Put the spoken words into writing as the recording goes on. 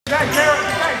I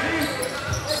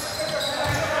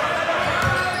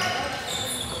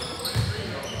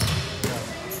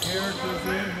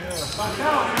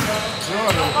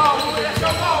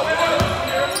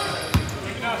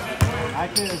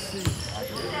can't see.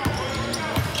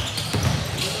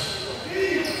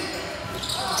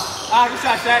 Ah, good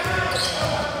shot, Shaq.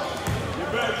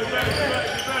 Get back.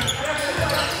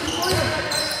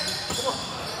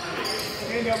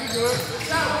 Stand up, we good.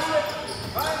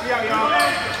 We out, y'all.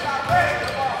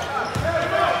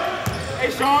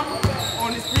 Hey, Sean,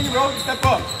 on this screen road, you step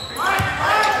up.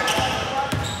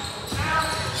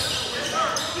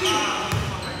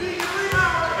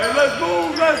 Hey, let's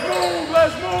move.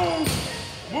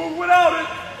 Move without it.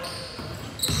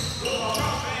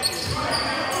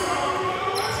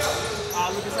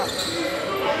 Look this up.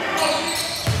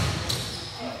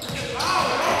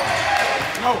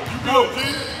 No, you go.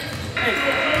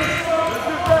 Hey.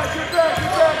 Let's get back.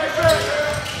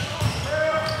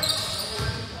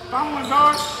 Found one,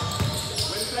 guard.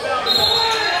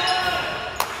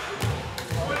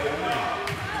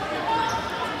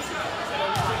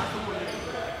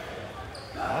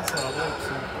 I saw that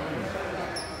too.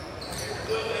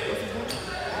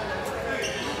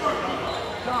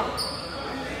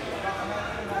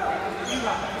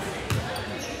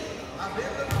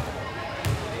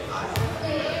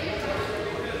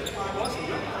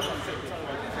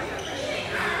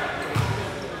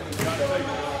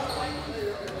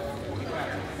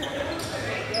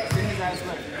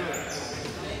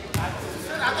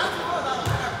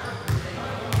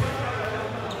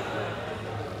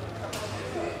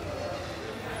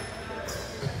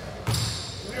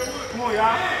 Come on,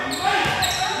 y'all.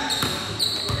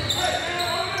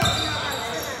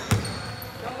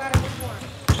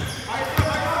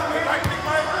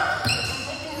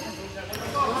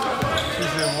 She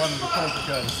said one of the coaches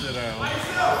got to sit down.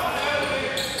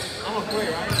 I'm a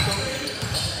player. I ain't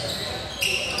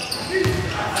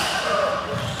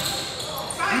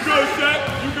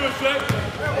You good, Shaq?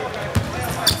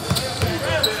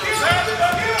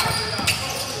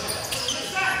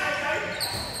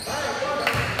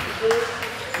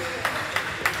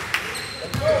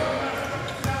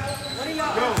 What do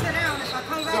y'all sit down? If I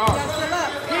come back, y'all chill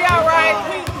up. He all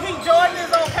right. He Jordan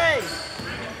is okay.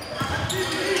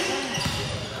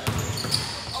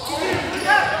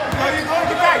 You go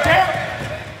get back, Derek.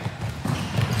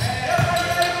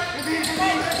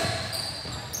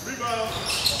 Rebound.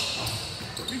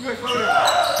 Be good, slow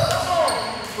down.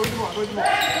 Go to the ball.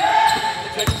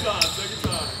 Take your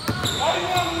time. All you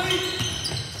want to leave.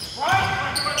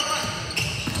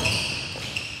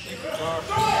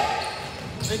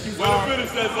 Thank you, Way to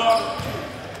finish that, Zar.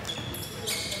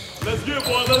 Let's get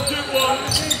one.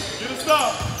 Get a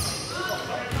stop.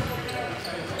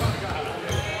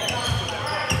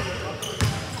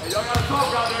 Hey, y'all gotta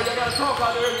talk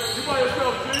out there. You by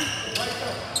yourself, G.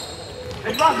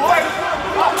 Hey, block, boy.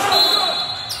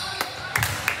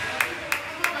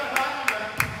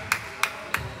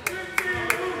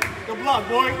 Good block,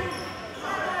 boy.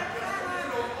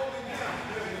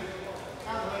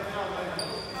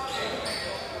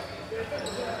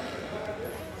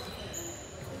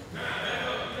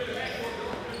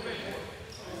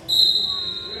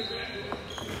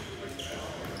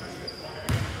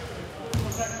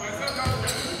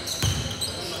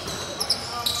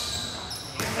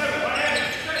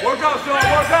 Work out,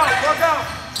 Sean. Work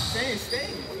out. Stay.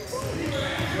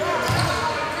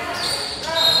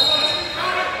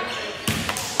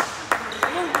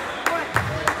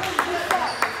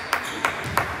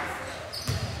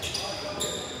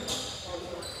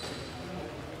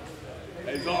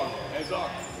 Hey, Zar.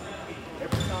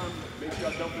 Every time, make sure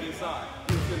I dump it inside.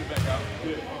 Send it back out.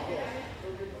 Yeah.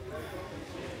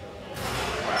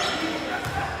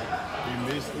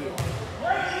 He missed it.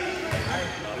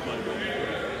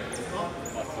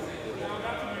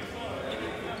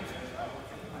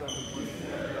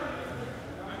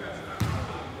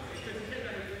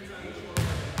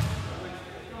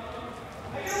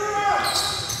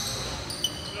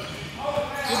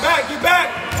 Get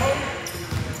back.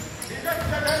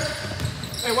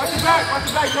 Hey, watch your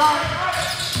back, John.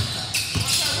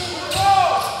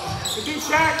 Good D,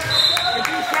 Shaq.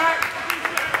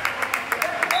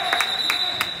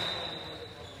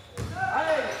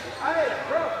 Hey,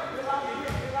 bro.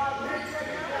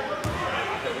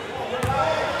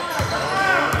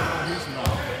 He's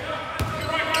not.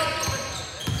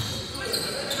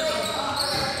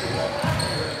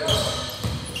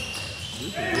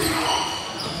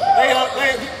 Lay up.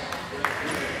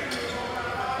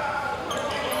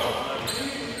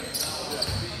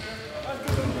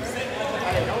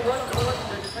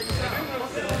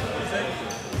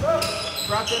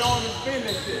 Drop that arm and spin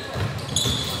that shit.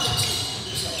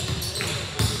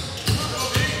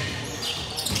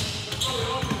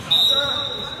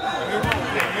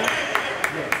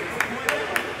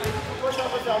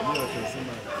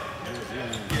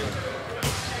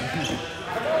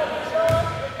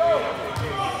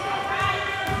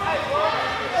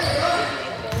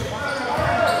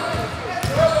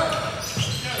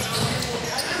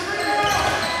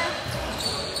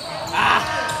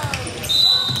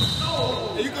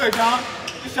 Good, John.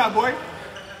 Good shot, boy.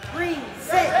 Green,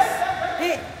 6.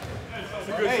 Hit. That's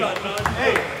a good shot, John.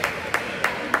 Hey.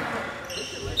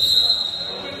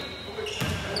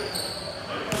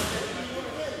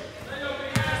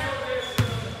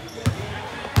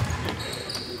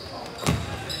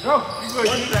 Go. You good, G.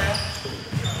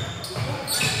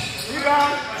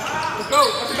 Rebound. Let's go.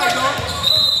 Let's go, John.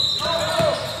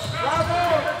 Bravo.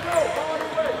 Let's go. Ball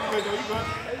this way. You good, Joe. You good.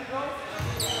 There you go.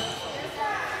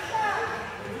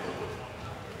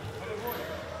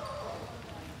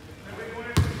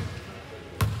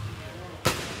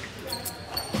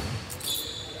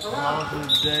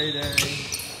 Day.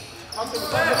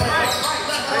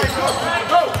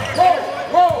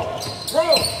 Go,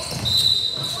 roll.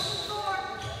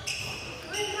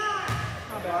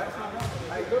 Not bad.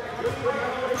 Hey, good.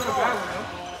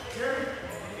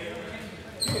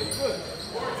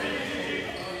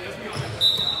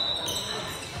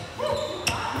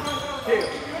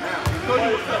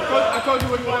 I told you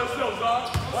what you want.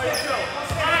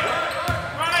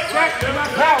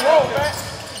 Now roll, man.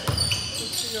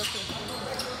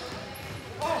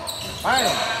 Hey,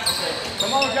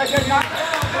 come on, JJ.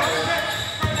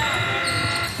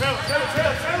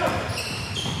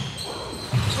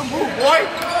 Good move, boy.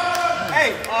 Hey,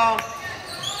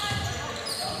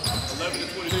 11 to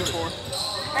 24.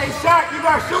 Hey, Shaq, you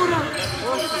got a shooter?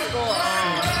 What's the score?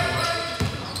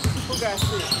 Who got 6?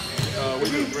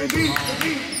 McGee.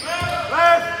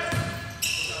 Left.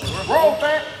 Roll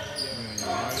back.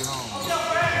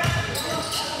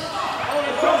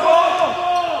 Jump ball.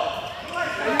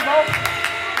 There you go.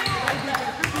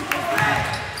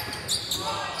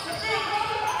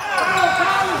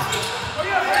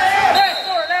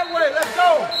 That way. Let's go.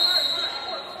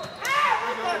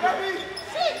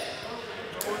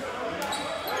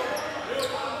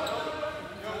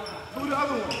 Do the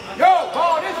other one. Yo,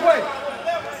 ball this way.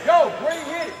 Yo, Green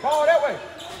hit it. Ball that way.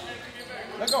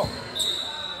 Let's go.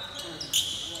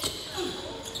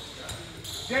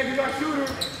 James, you got a shooter.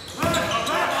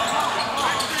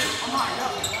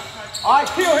 All right,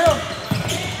 kill him.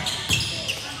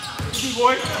 Good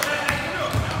boy.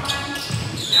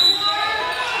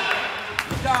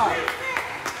 Good job.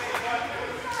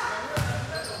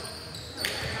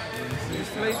 He's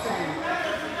sleeping.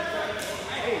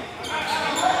 Hey.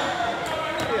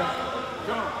 Yeah.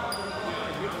 Jump.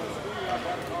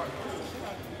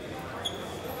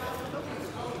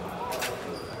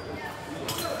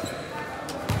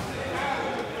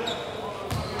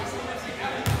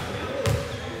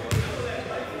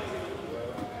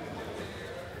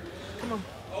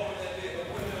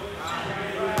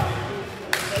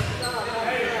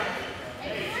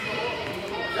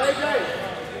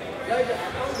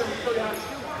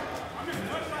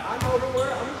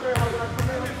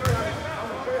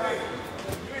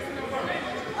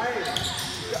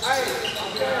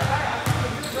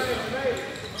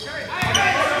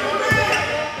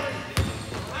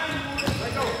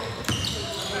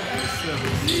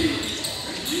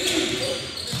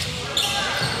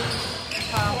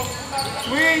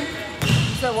 Swing.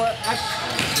 So what? That's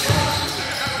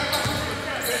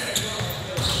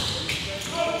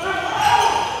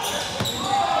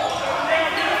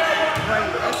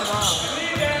wrong.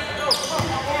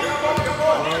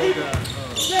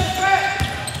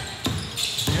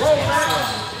 Roll back.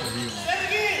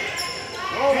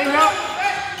 Roll up.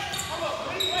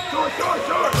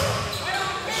 Short.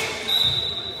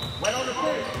 Wait on the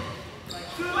pitch.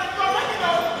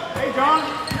 Hey, John.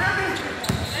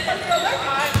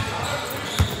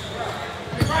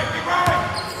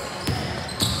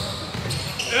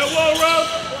 That wall, Ralph.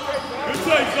 Good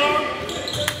take, son.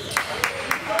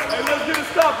 Hey, let's get it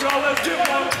stopped, y'all. Let's get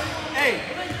one. Hey,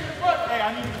 I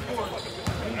need you to score.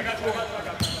 I got you.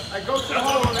 Hey, go to the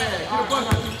hole on that. Get a buzz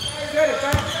on you. Get it,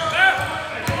 man.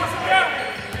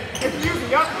 It's music.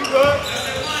 Y'all be good.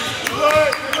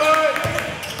 Good.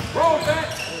 Roll back.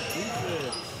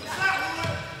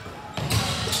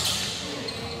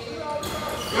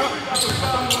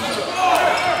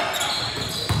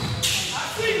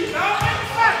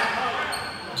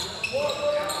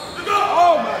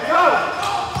 Oh my God!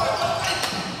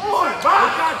 Come on, good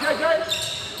shot, JJ.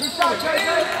 Good shot, JJ.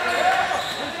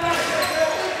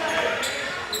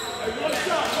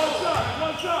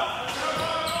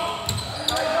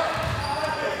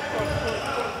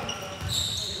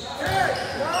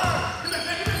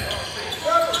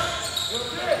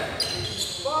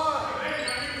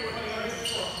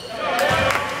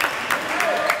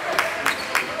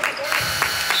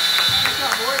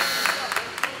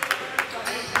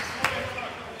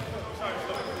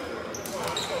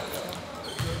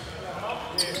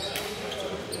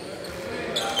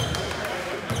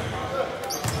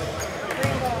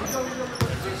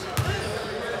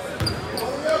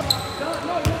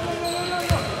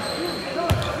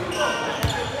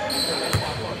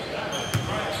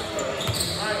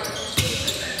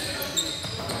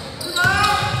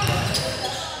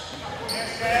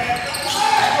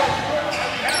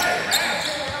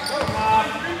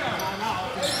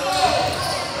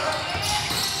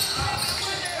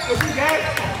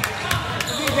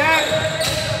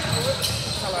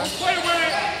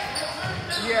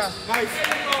 Yeah. Nice.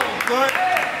 Good.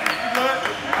 Good.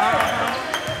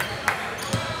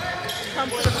 Come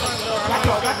to the front door. Back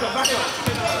up, back up, back up.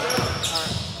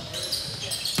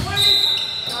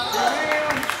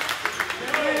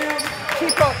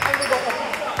 Keep up.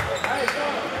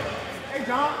 Hey,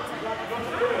 John.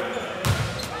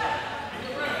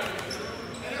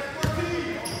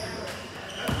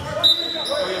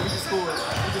 Oh, yeah, we just scored. We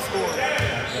just scored.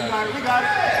 We got it.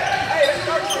 Hey, that's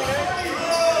 13, man.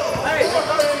 Hey,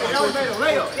 y'all made a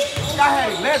layup. Y'all had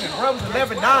 11, bro. It was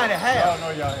 11-9 at half. I don't know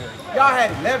y'all had. Y'all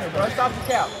had 11, bro. Stop the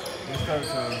count. It's 13.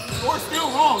 Score's still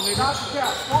wrong, nigga. Stop the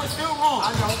count. Score's still wrong. I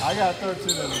know. I got 13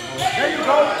 in the book. There you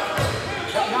go.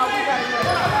 Now we got it.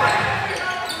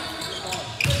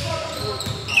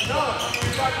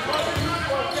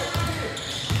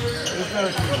 It's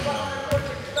 13.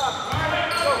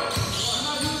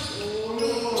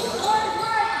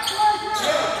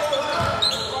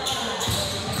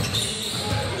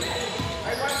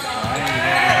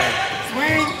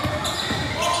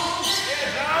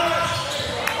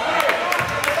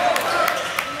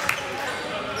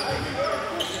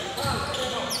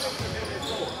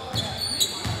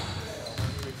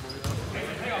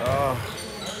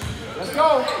 Let's go.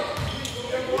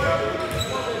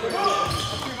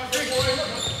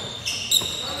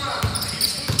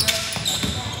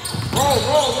 Roll.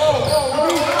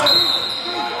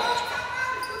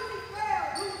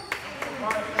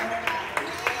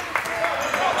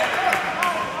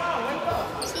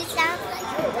 She sounds like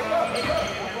her.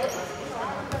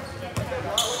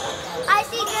 I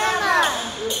see Grandma.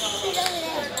 She's over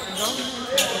there.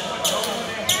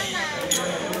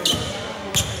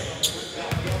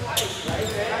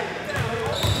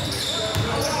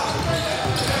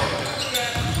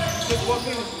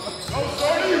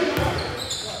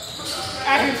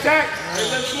 At him, Shaq.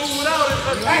 Let's move without it.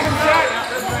 At him, Shaq.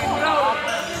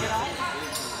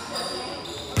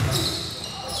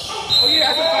 Oh, yeah,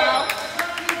 that's a foul.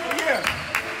 Oh, yeah.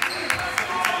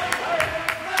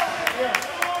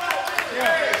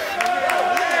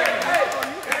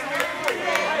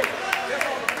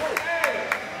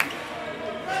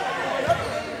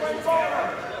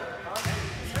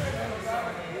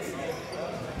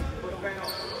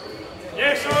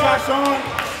 Yes, sir. Shot, Sean.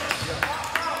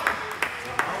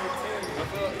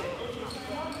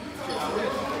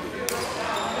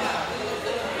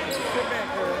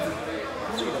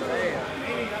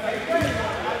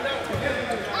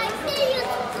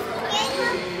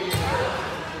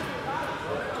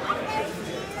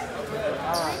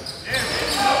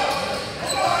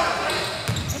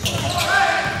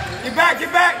 Get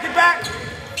back.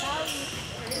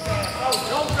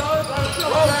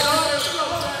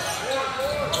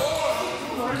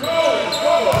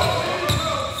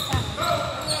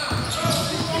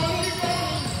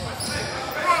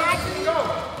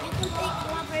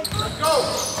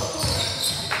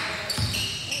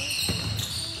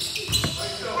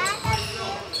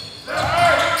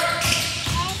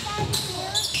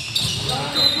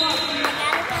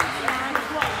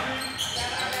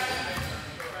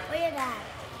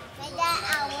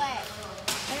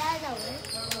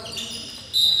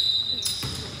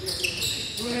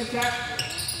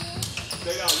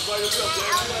 Stay down. You by yourself, Jack.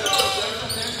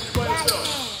 You by yourself.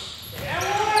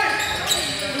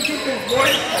 Defense, boy.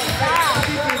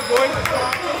 Defense, boy.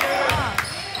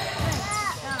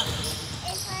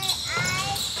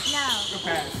 Good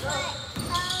pass.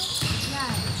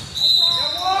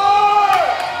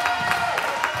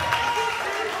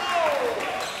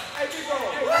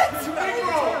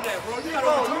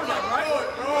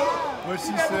 What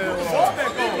she said was, Ball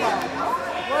back on.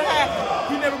 What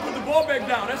happened? He never put the ball back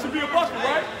down. That should be a bucket,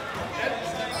 right?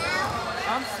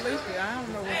 I'm sleepy. I don't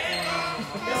know what's going on.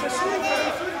 It's a shoot.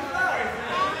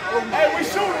 Hey, we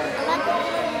shooting.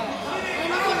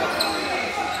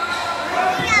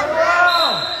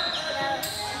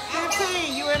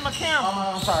 15, you in my camera.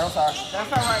 I'm sorry.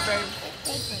 That's all right, baby.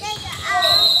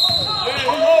 Yeah, you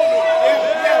hold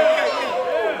it.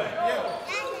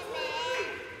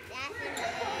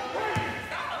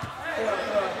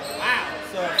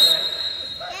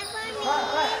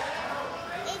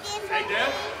 Hey,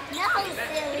 Dad. No,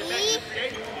 silly.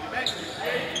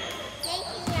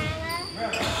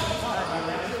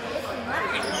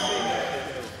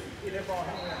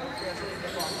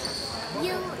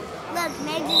 You look,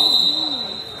 maybe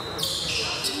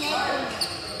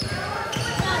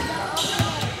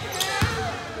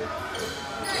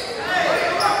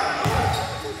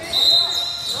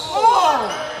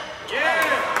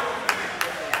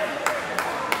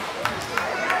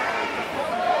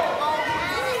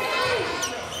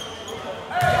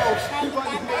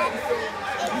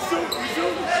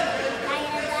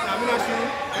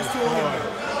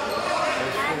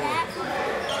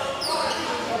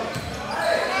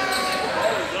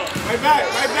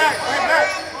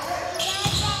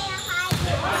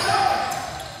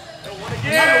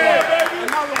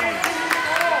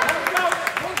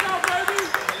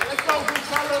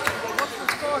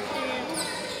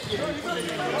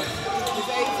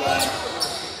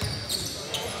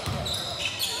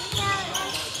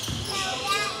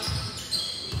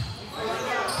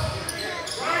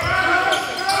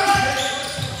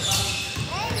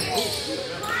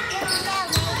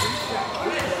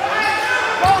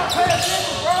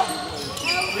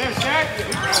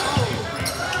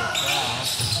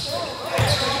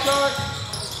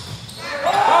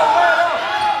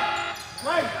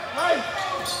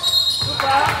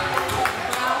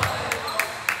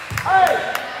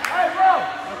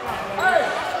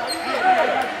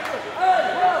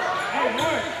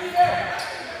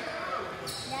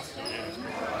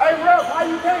Hey, Rep, why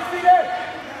you can't see that?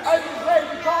 Hey, Miss Lady,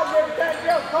 you called everything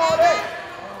else, call that.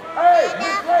 Hey,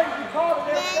 Miss Lady, you called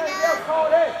everything else, call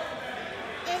that.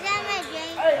 Is that my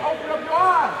drink? Hey, open up your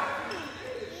eyes.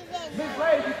 Miss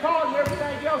Lady, you called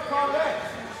everything else, call that.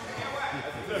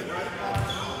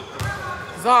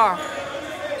 Czar.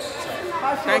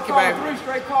 Thank you, baby. 3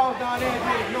 straight calls down there and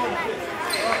did ignore it.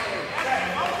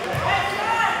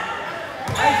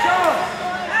 Hey, Sean.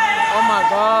 Oh my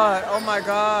God. Oh my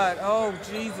God. Oh,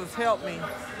 Jesus, help me.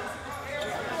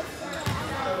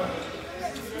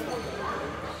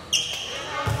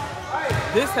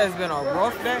 This has been a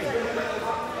rough day.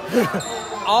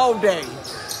 All day.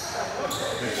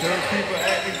 The church people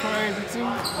acting crazy too.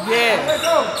 Yes. Let's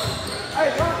go. Hey,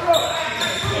 let's go.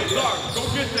 Hey, Zark, go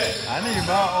get that. I need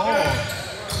my own.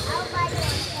 I'll buy you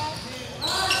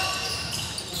one,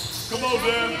 Come on,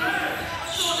 Dan.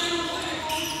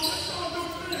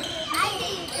 I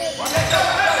need you.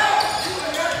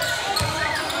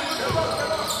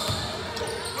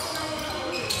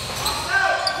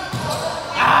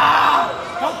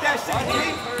 Dump that shit, G.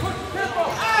 Let's go.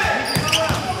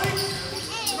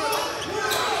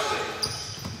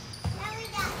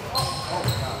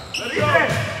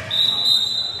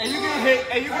 Hey, you get hit.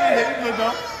 Hey, you get hit. You good,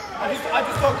 though. I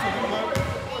just talked to you, man.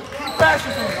 Keep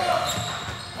passing to me.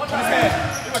 Watch his head.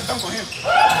 You like dunk on him.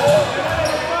 Stop.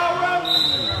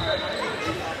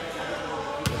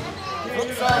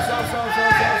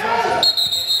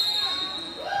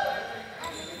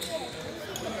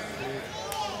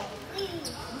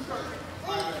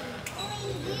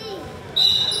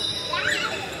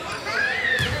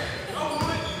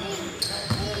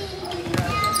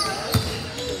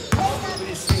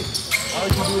 All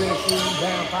you do is shoot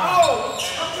down power.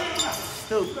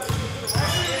 Stupid.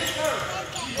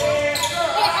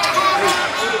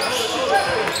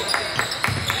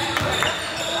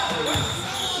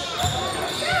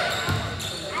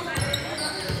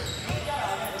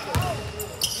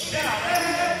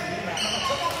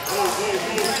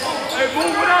 Hey,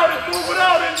 move without it. Move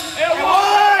without it. L1.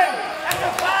 That's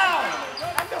a foul.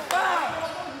 That's a foul.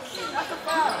 That's a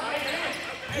foul.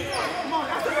 Come on,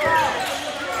 that's a foul.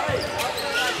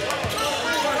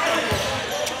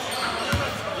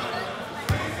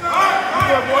 You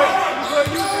good, boy. You good.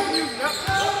 You. Yep.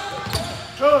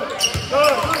 Good.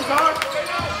 Good, Zark.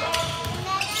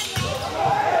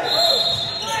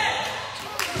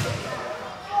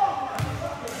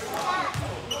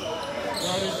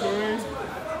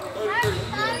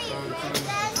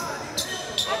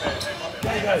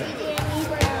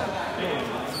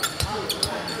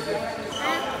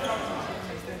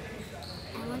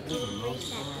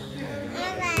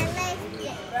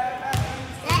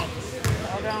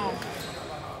 Hold on.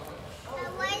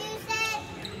 What you said?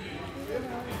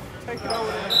 Take it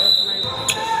over there.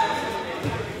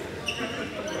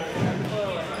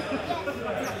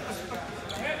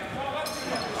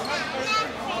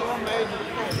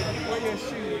 Where your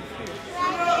shoes?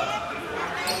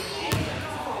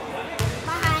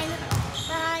 Behind you.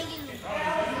 Behind you.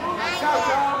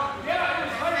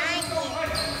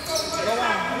 Go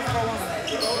on.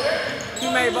 He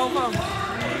made both of them.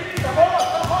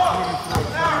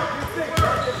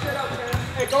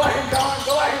 Hey, go ahead, Don.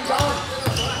 Go ahead, Don.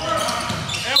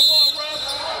 L1, Russ.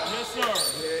 Yes, sir.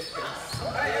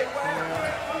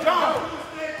 John.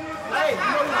 Hey, you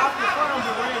know you have to front on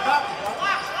the way back.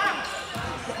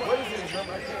 What is it,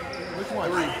 number? Which one?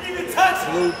 3.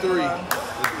 Blue 3.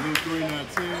 It's blue 3, not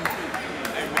 10.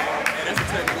 Hey, that's a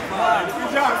technical foul.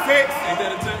 Good job, 6. Ain't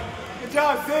that a tech? Good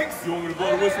job, 6. You want me to blow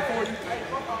the whistle for you?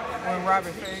 When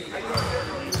Robert said.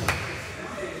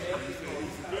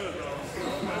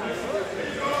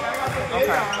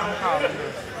 Okay, I'm calling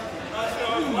this.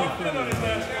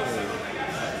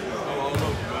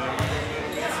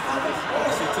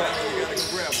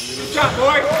 Good job,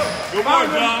 boy. Good work,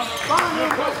 John.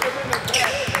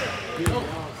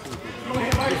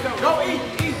 Go, eat.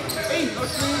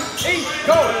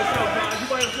 Go. You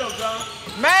by yourself, John.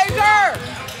 Major!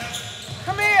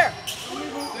 Come here!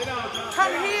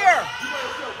 Come here!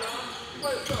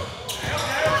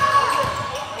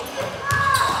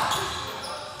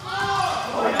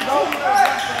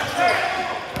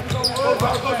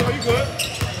 Go, you good?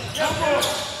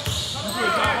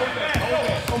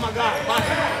 Oh, my God.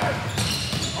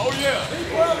 Oh, yeah.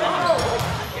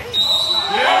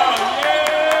 Yeah.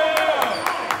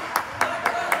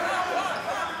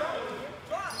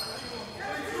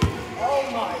 Oh,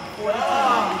 my God.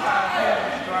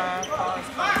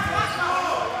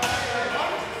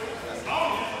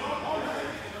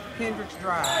 Hendricks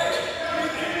Drive.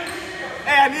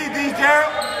 Hey, I need these,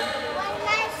 Gerald. Where's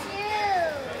my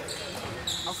shoes?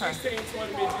 Okay. 16,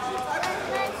 20 minutes.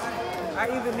 I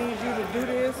either need you to do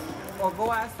this or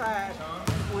go outside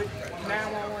with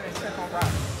 911 and check on Robin.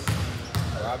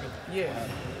 Robin? Yeah.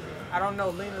 I don't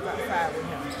know. Lena's outside with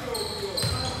him.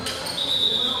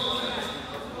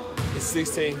 It's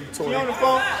 16, 20. She on the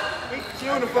phone. She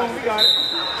on the phone. We got it.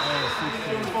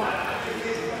 She on the phone.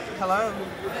 Hello?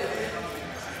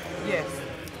 Yes.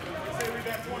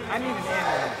 I need an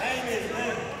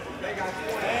ambulance. They got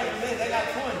 20. They got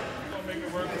 20.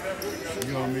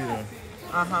 You want me to?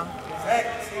 Uh-huh.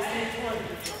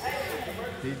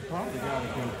 He probably got a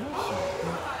concussion.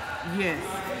 Yes.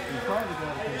 He probably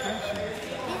got a concussion.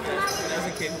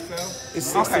 Doesn't kid himself. It's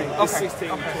 16. Okay, It's okay,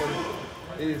 16, okay.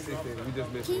 20. It is 16. We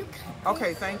just missed it.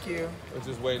 Okay, thank you. I'm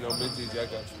just waiting on Big Gigi. I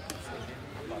got you.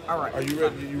 All right. Are you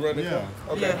ready? You running? Yeah.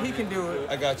 Okay. Yeah, he can do it.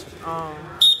 I got you.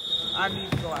 I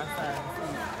need to go outside and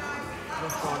see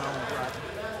what's going on with Robin.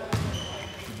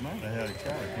 He might have had a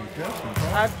concussion.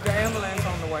 Probably. The ambulance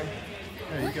on the way.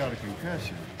 Hey, you got a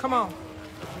concussion. Come on.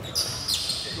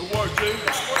 Good work, G. I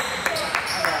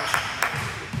got it.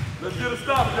 Let's get a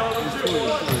stop, y'all. Let's get it.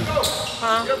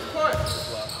 Huh?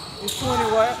 It's 20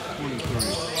 what? 23.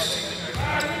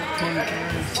 23,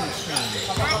 16.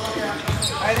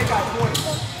 Hey, they got 20.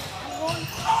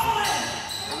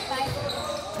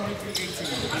 23, 18.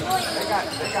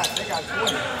 They got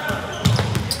 20.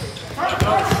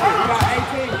 Oh shit, we got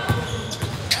 18.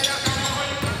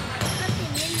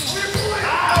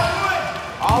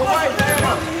 All right, damn.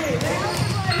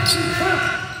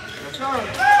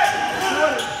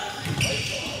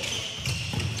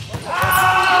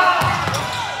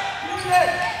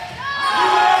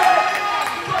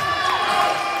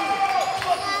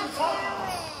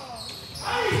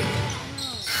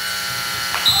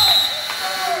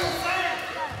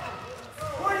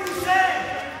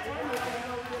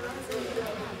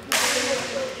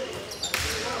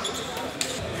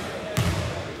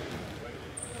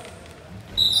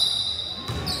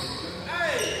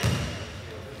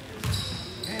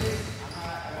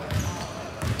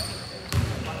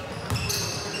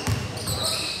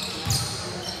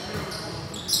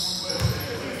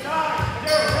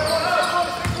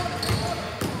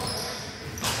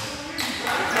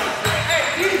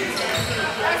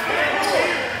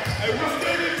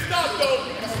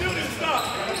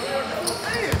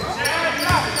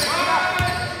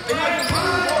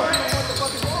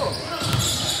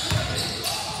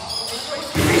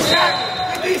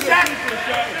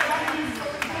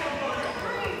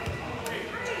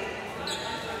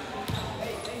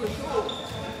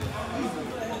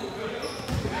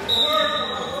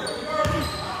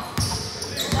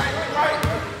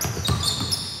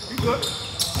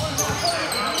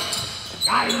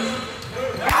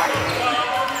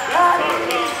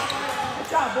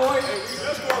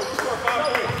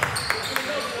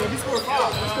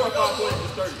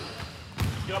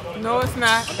 No, it's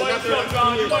not. Right.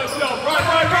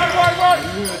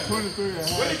 You had 23 and a half.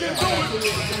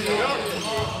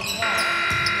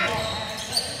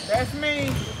 That's me.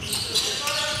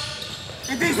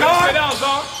 Get these Sit on. down,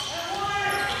 Zon.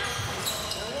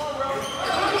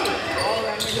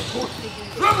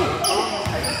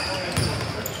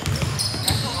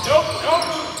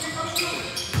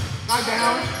 Knock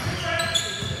down.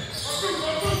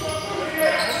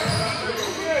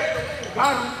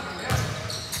 Got him.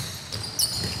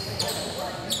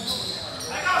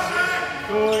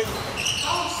 Good.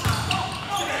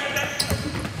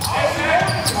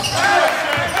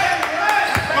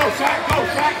 Go, Shaq. Go,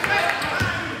 Shaq.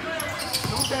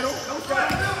 Don't settle. Don't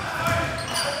settle.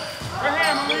 Right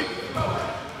hand, Malik.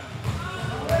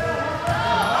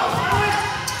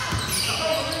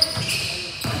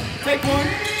 Take one.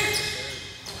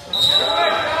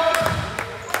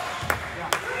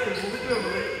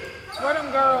 Where them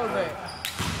girls at?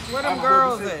 Where them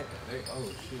girls at?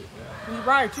 You're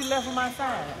right, you left on my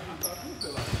side.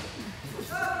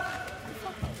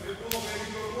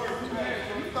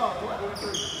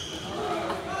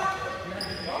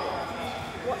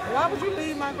 Why would you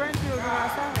leave my grandchildren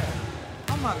outside?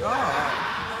 Oh my God.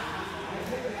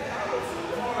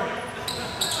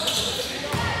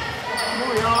 Come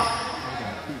on, y'all.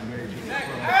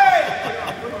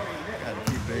 Gotta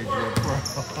keep AJ pro.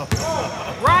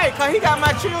 Right, because he got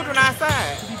my children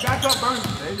outside. He back up, Bernie.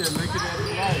 They just looking at the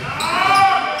light.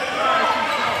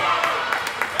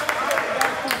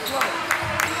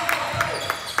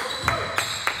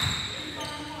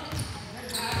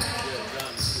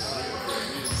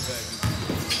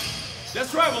 Let's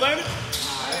travel, ain't it?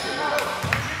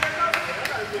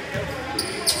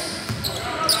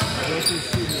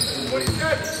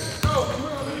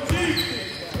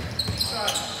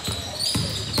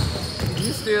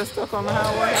 You still stuck on the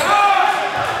highway?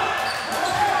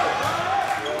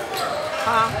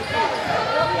 Huh?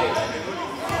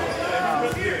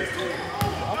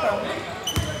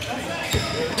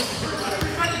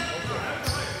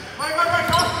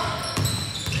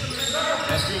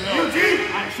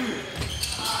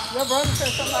 Your brother said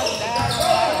somebody died on the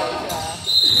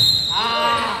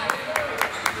highway.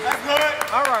 That's good.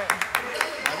 All right.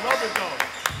 I love it though.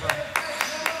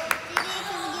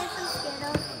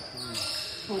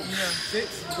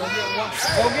 Six. Go get one.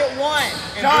 Go get one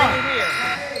and John. bring it here.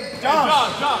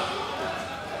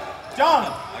 John.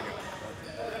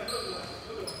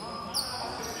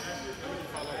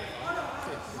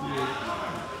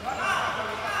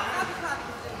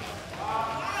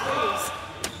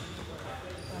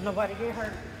 Nobody get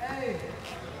hurt.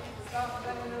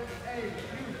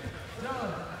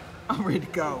 I'm ready to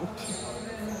go.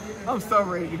 I'm so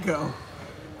ready to go.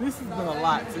 This has been a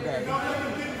lot today.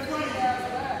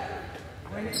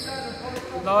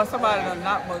 Lord, somebody done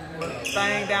knocked my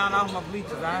thing down off my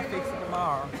bleachers. I'll fix it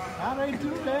tomorrow. How they do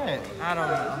that? I don't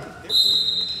know.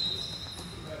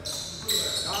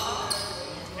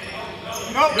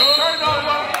 Nope. Turn it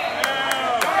over.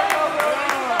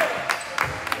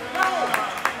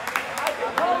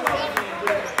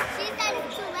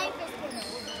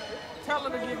 Tell her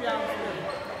to give y'all a spinner.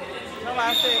 Tell her I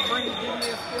said, give me a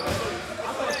spinner.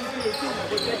 I thought you did it too,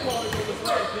 but they called it the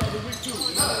other week too.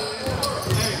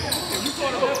 Hey, if you call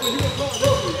it that one, you gonna call it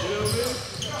this week, you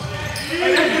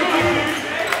know what I mean?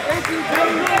 Thank you,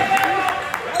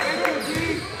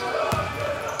 G.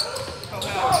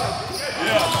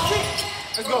 Yeah.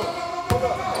 Let's go.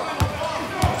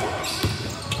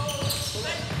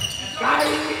 Got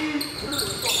him.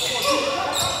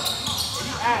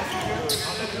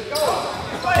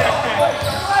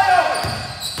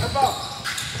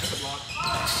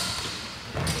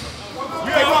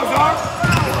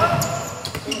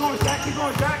 Keep going, Shaq. Keep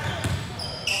going, Shaq.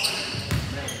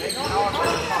 That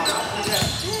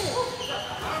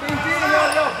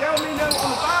don't mean nothing on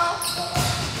the foul.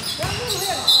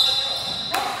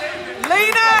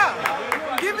 Lena!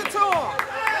 Give it to him.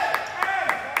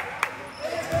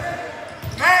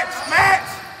 Match.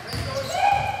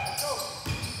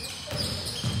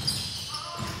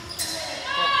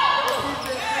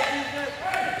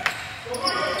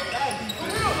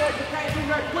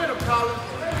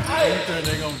 You think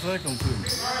they gonna take them to?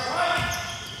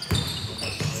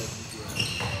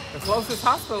 The closest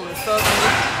hospital is Southern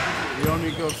Region. You don't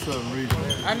need to go to Southern Region.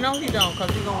 I know he don't,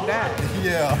 because he's going to die.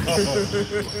 Yeah.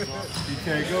 You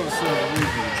can't go to Southern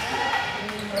Region.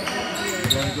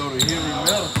 You're gonna go to Henry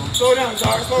Medical. Slow down,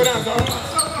 Zara. Slow down, Zara.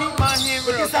 Keep my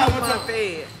Henry or keep my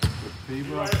fed.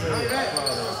 People out there.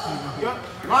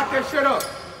 Lock that shit up.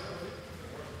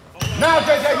 Now,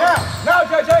 JJ. Now,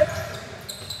 JJ.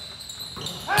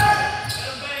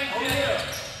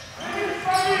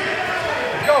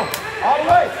 Go. All the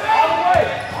way.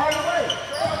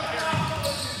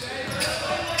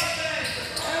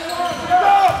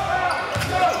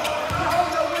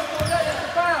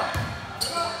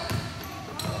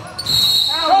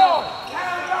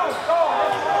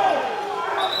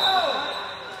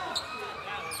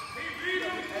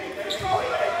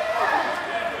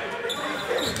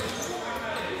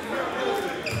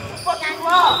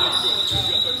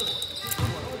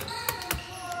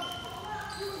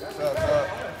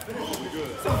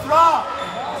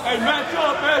 Hey, match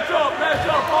up.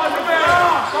 Find the man.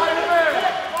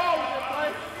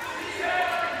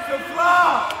 The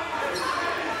fly.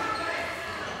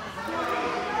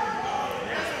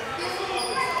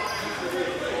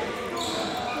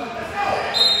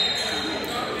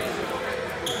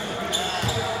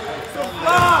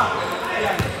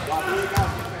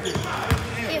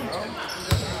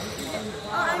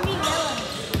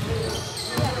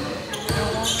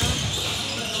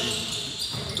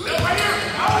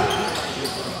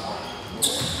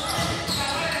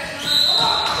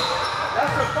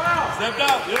 Stepped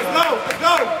out. Let's go.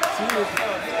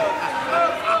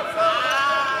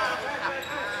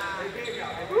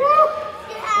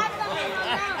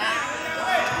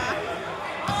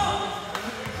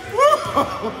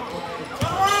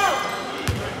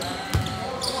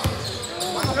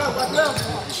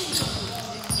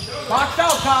 Box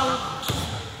out, Colin.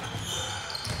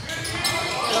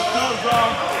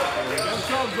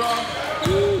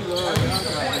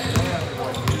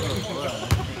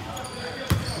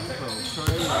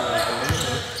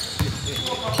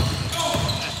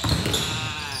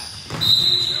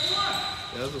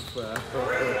 That's a foul.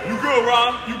 You good,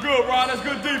 Ron. That's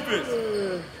good defense.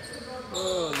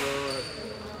 Oh, Lord.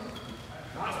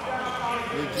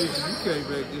 Legit, you can't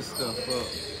make this stuff up.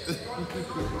 You can't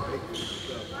make this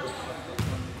stuff up.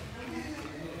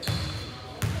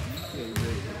 You can't make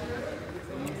it.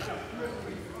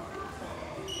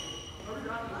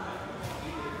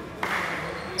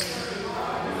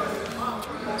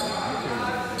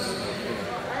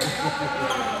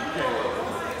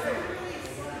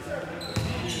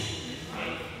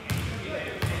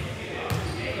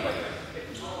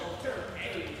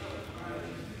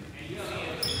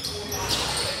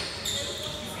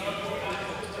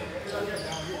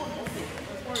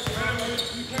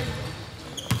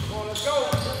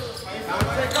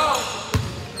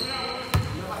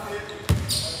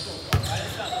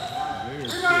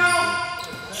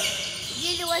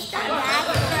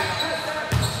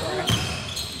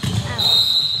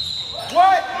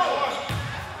 What?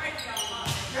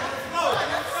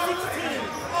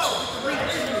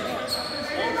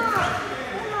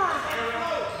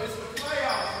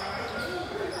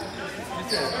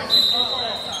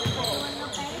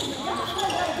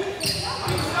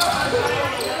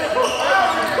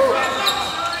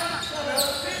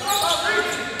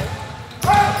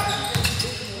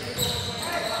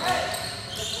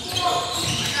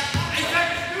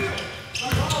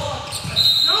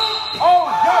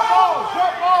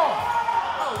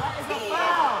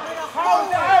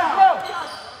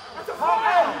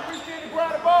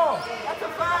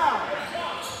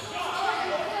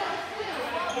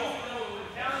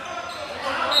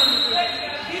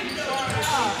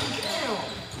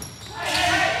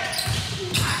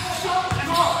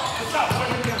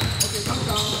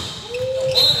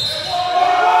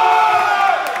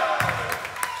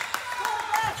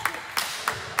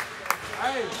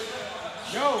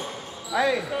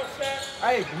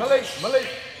 Hey, Malik,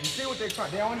 you see what they're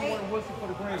trying? They only want to whistle for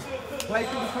the green. Play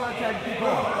through the contact and keep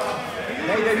going.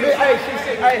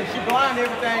 She blind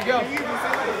everything else.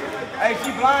 Hey,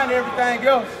 she blind everything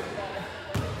else.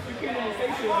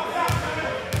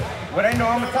 Well, they know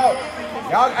I'm gonna talk.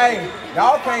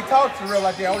 Y'all can't talk to real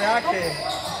like that. Only I can.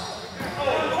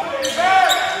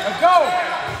 Let's go.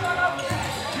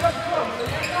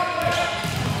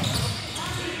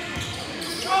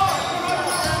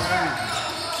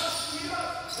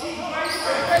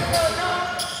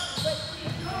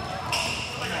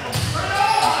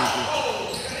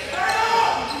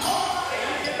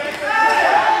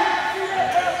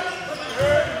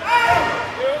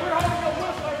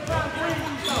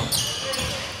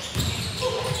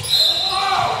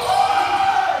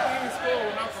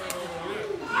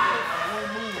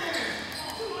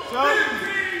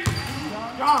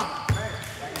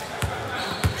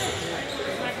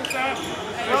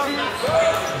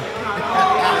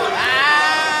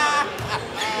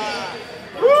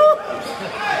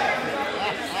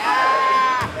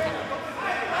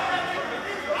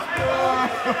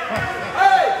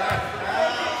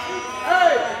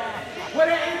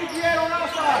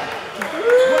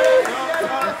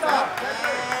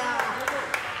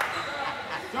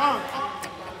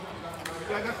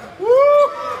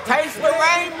 Taste the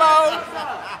rainbow.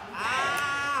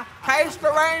 Taste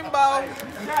the rainbow.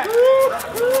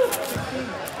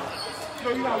 No,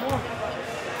 you got one.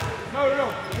 No.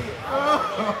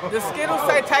 The Skittles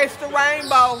say taste the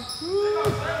rainbow.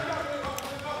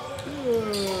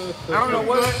 I don't know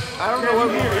what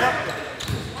we got.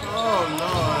 Oh, no.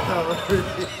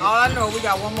 All I know, we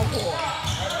got one more pour.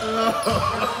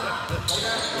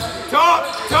 Talk.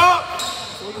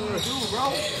 What do you do, bro?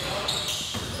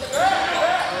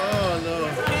 Oh, no.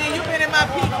 Man, you been in my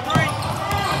peach drink.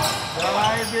 Well, I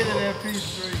ain't been in that piece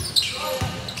street.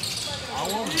 I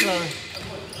want to try to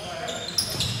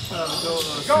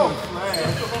Go. flag.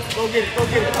 Go get it.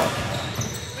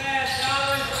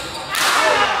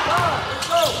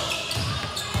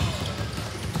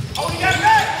 Oh, you got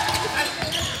that?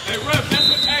 Hey, ref, that's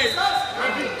what, hey.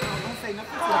 Don't say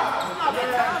nothing to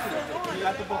him. You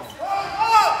got the ball.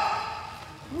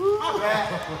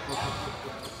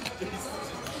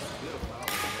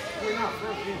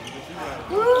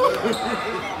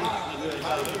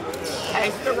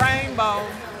 Taste the rainbow.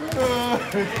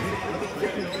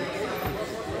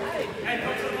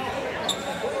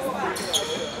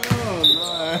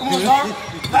 Come on, Zar.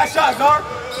 Last shot, Zar.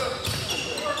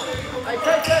 Hey,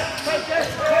 take that.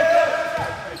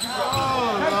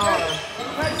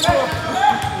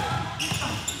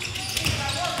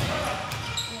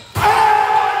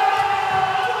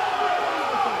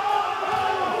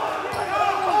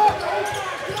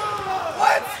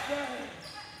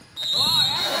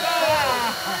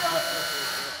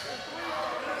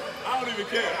 I don't even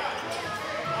care.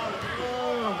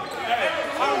 Hey,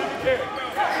 I don't even care.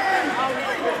 I don't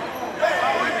even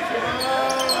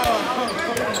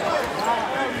care.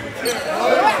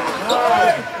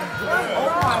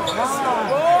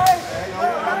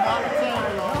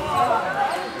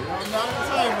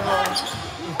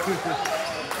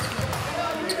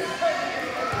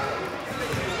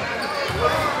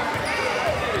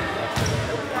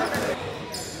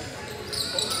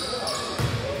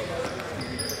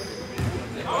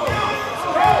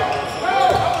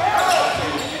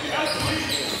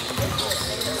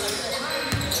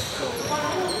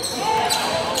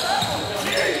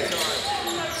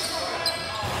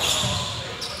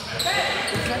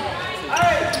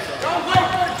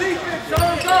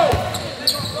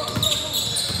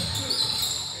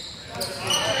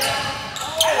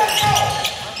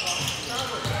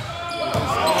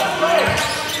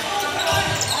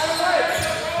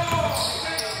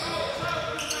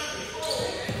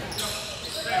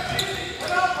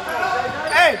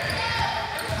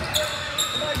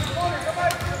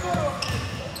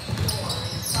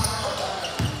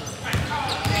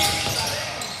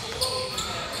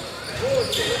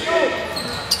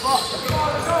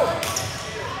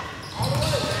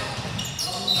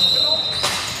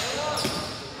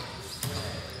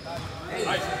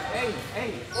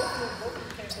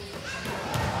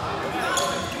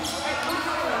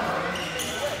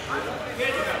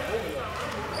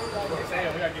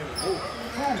 Damn, we gotta get him.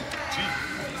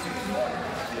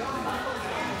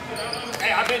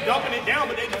 Hey, I've been dumping it down,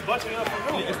 but they just bunching it up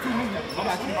for real. It's too many. I'm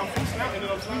pushing out and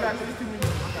then I'm trying to. It's too many.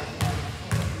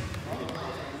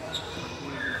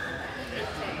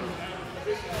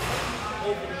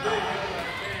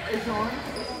 Hey, Sean.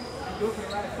 Do it for the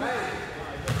right play.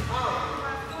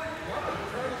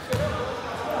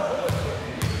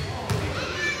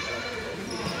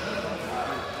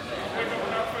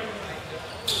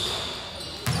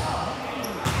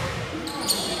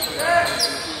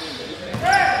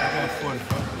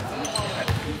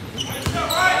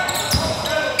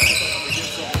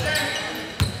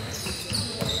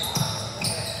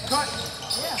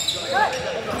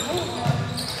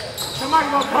 Somebody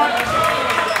gonna cut.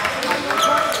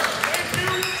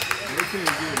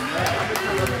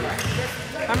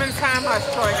 How many time has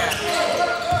Troy got?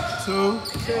 2.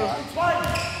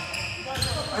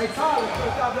 Hey, Carl,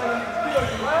 stop letting him steal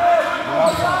you.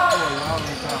 Y'all got 4. Y'all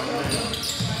ain't got 1.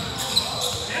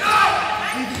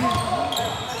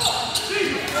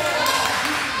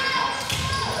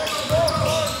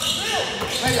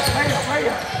 Lay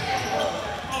up.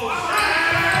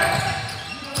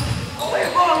 Lay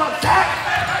the ball up, Jack.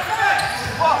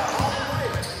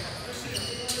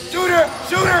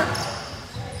 Shooter.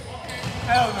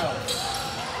 Hell no.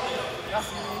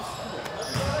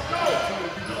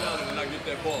 When I get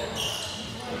that ball.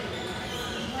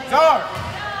 Guard.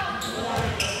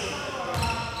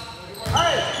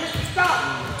 Hey, stop.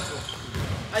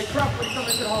 Hey, Trump, when you come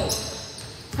into the hole.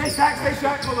 Stay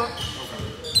shot, pull up.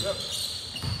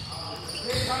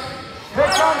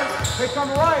 They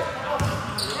coming right.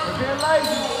 They're being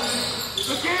lazy.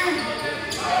 Look in.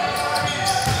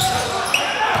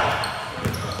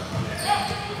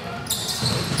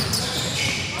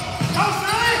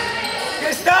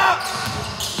 Get stopped.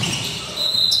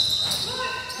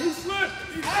 He slipped.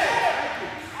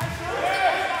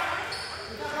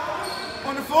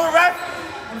 On the floor, ref.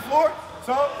 On the floor.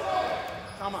 So,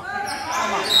 come on.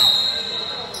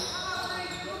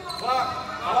 Clock.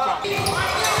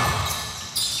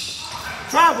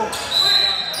 Travel.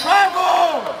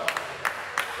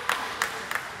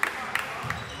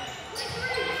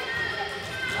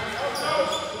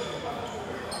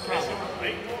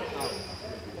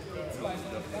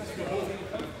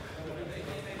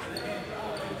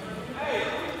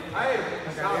 I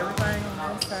got everything on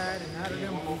one side and out of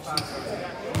them boots.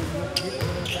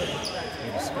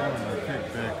 It's starting to pick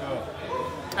back up.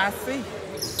 I see.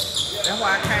 That's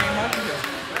why I came over here.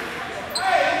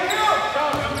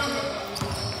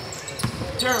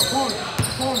 Jared, corner.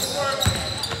 Swing.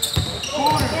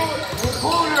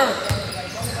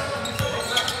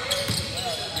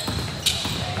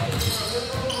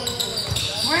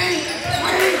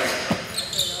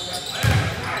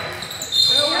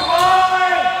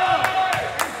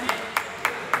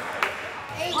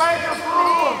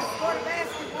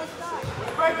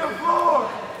 Break the floor.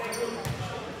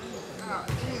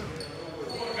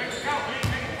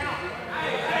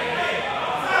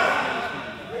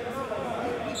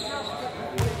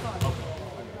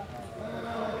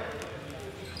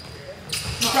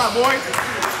 Good job, boys.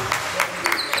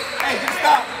 Hey, get a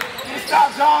stop,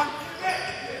 John.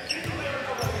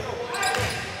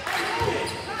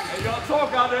 Hey, y'all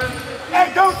talk out there. Hey,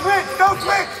 don't switch.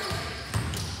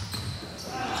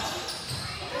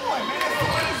 Boy, man, that's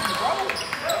crazy, bro.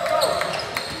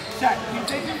 Shaq, can you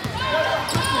take him?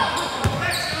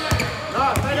 No,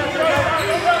 stay there.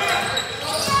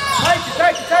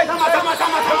 Take it. Come on.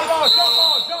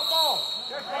 Jump ball.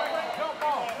 That's right, jump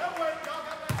ball.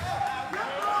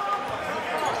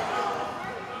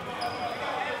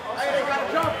 Hey, they got to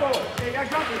jump for it. They got to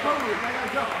jump for it.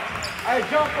 Hey,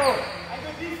 jump for it.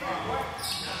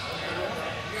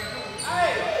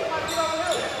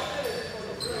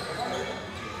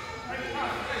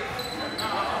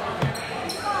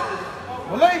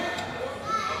 Malik!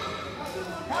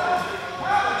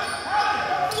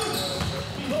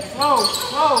 Slow.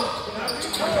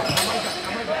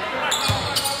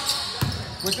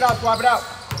 Switch it out, swap it out.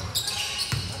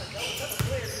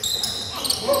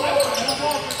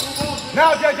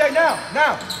 Now, JJ, now.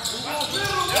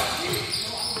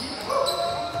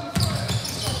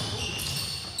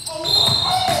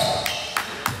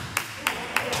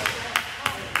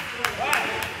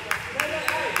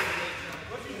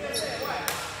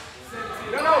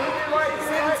 No, he did right.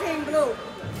 17 blue.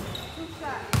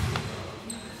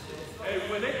 Hey,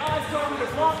 when they eyes turn to the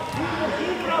clock, move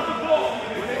it out the ball.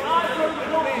 When they eyes turn to the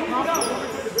clock, move it out.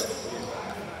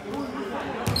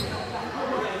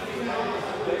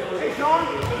 Hey, Sean.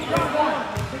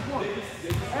 Take one.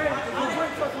 Hey, go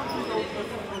break touch one.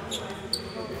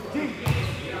 G.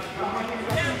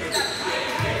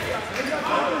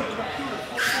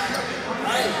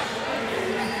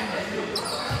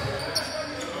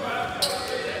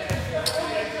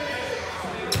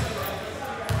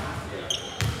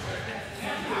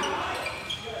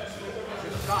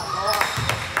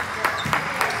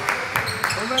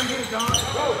 John. Go.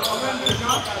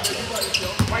 John.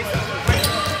 Right side.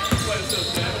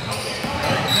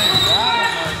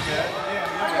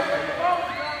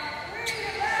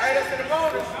 Hey, that's in the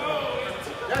bonus.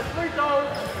 That's free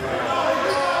throws.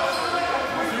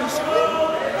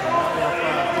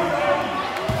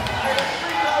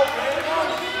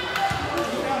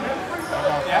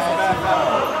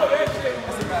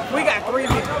 We got 3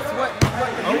 minutes. What?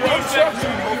 You gonna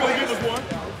give us one?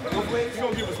 You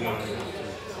gonna give us one?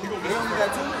 We only got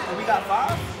 2 and we got 5.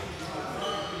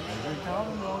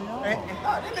 And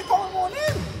they've been calling on in.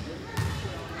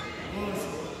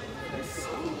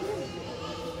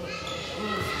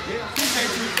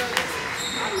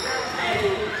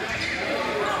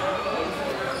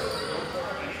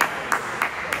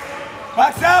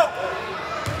 Box out!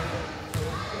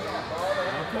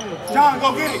 John, go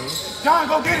get it! John,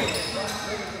 go get it!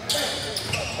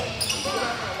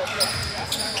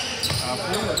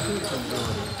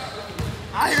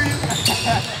 I hear you.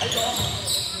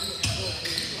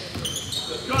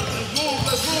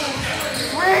 Let's move.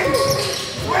 Swing!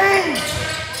 Swing!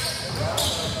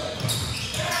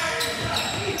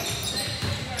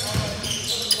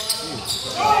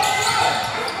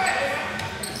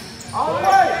 All the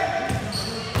way!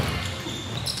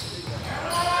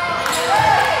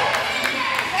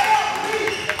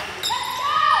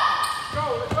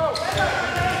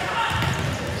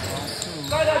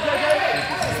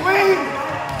 Swing!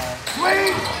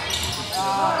 Swing!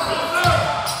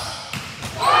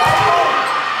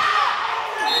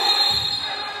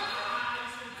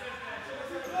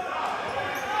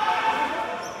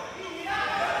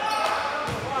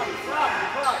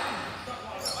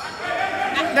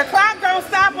 The clock don't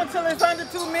stop until it's under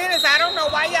 2 minutes. I don't know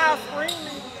why y'all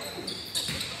screaming.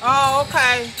 Oh,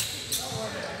 okay.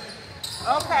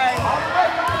 Okay.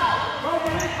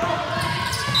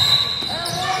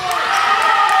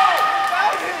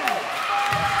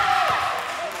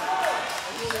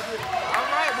 All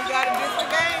right, we got a different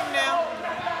game now.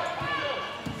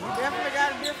 We definitely got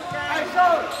a different game. Hey,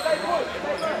 show it. Stay put.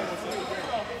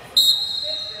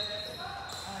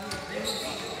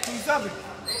 Who's up?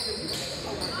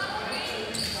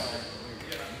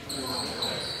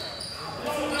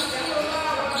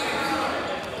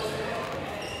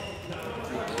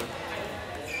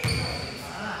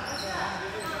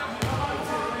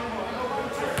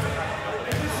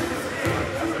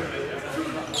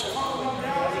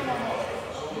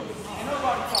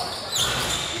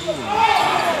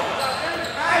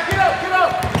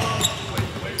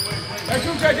 Hey,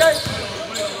 shoot, JJ.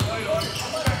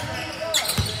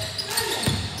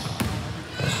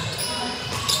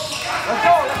 Let's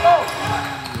go, let's go.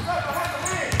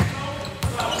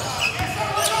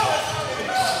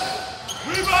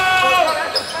 Rebound!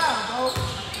 That's a foul, bro.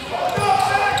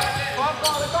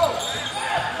 Let's go.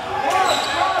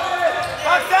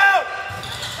 Box out.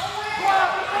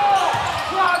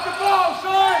 Drop the ball,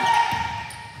 son!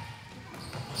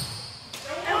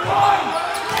 And one.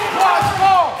 Watch the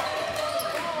ball.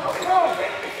 Go.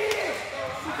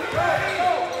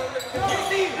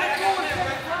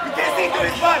 You can't see through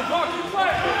his body.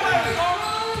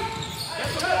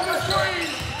 That's a moving screen.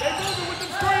 They moving with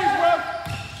them screens, bro.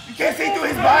 You can't see through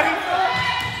his body.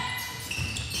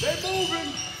 They moving.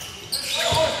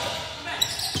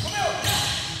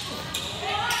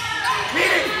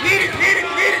 Need it.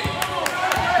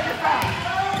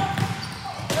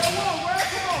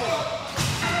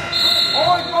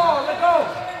 Orange ball, let's go.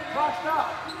 Box stop.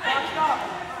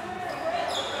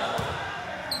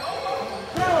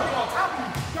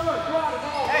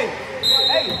 Hey.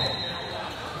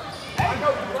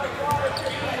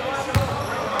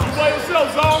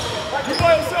 You by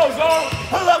yourself, Zar.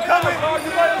 Pull up coming.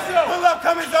 You by yourself. Pull up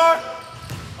coming, Zar.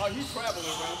 Oh, he's traveling,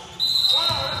 man.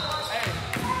 Hey,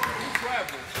 he's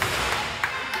traveling.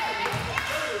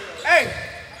 Hey.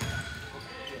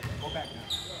 Go back now.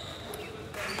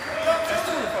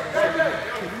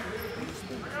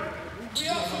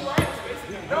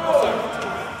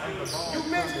 You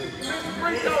missed the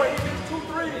free throw and you missed 2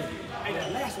 threes. Hey, that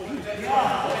last one,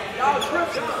 y'all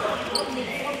tripping.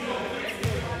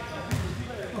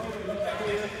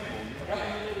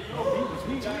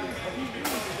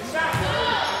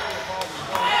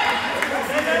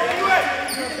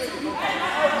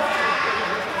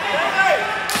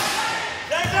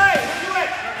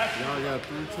 Y'all got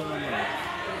 3 timeouts.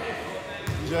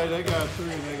 Jay, they got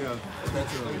 3 and they got 2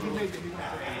 timeouts.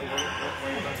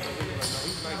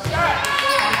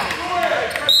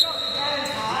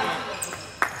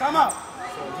 Come up.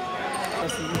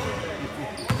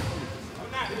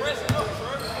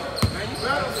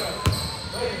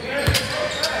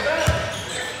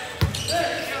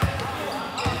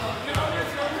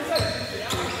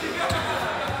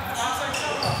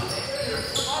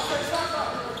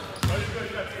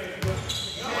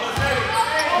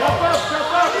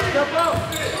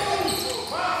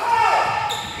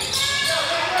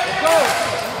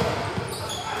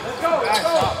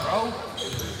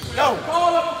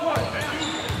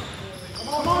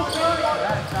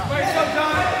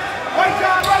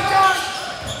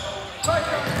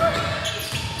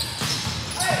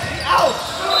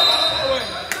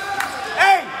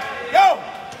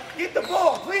 get the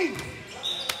ball, please.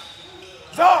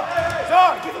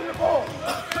 Zar, give him the ball.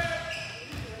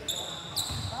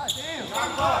 God damn.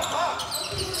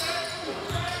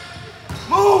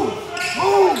 Move.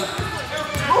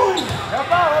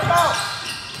 Help out.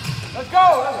 Let's go.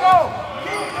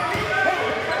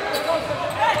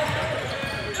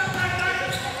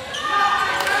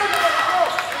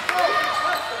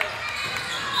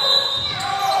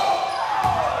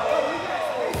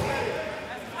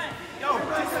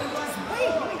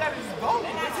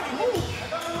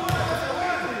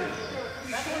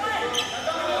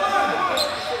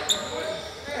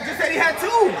 He had two.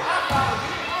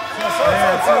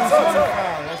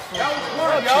 That was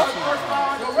one, yo. First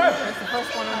foul. That's the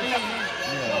first one on the team.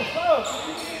 Don't foul.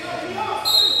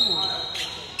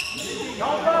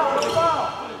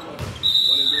 Foul.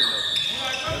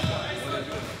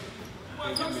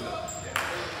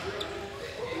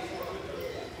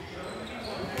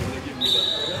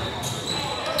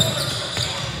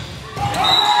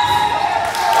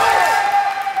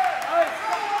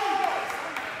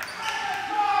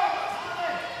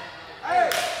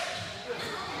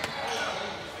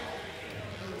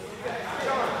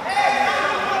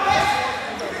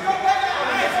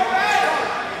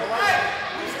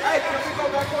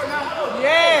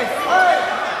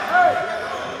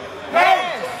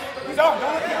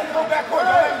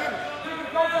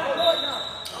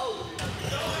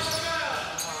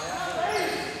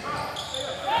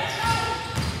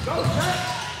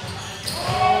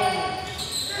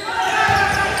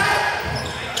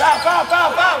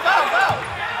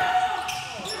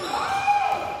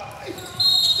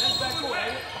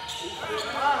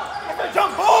 That's a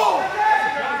jump ball.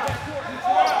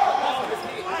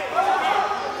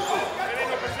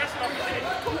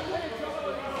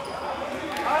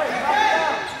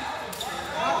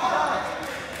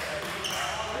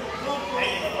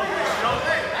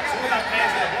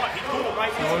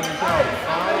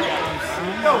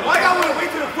 Yo, why y'all want to wait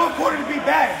till the fourth quarter to be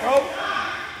bad, bro?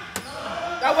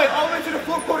 That way all the way to the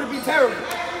fourth quarter to be terrible.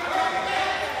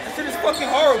 That shit is fucking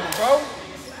horrible, bro.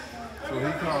 So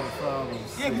he called a foul on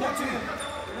Yeah, we got two.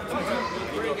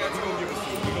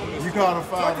 You called a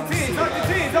foul on Talk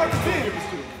to 10.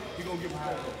 He gonna give him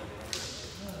a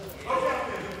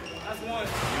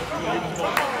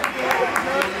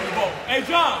Hey,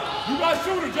 John, you got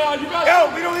shooter, John. You got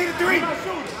Yo, we don't need a three. You got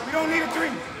shooter. We don't need a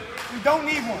three. We don't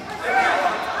need one. We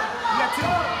got two.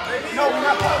 No, we're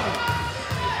not playing.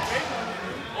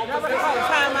 Y'all better call a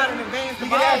timeout in advance. We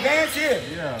can advance here.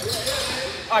 Yeah.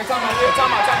 All right, time out.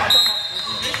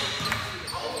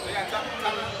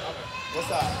 What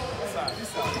side? This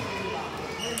side.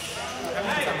 How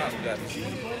many timeouts we got?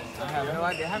 I have no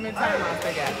idea. How many timeouts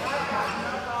they got?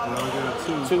 We only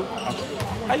got two.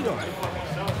 How you doing?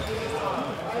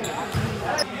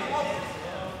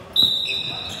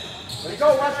 Let's go.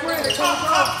 Watch screen. Let's go.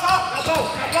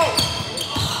 Let's go.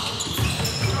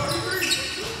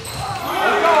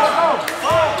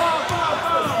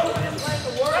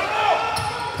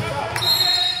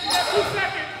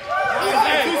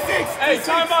 Hey,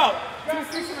 time out. We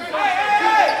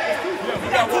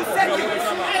got 2 seconds.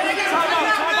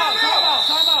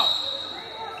 Time out.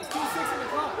 It's 2-6 in the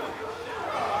clock.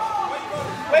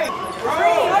 Wait.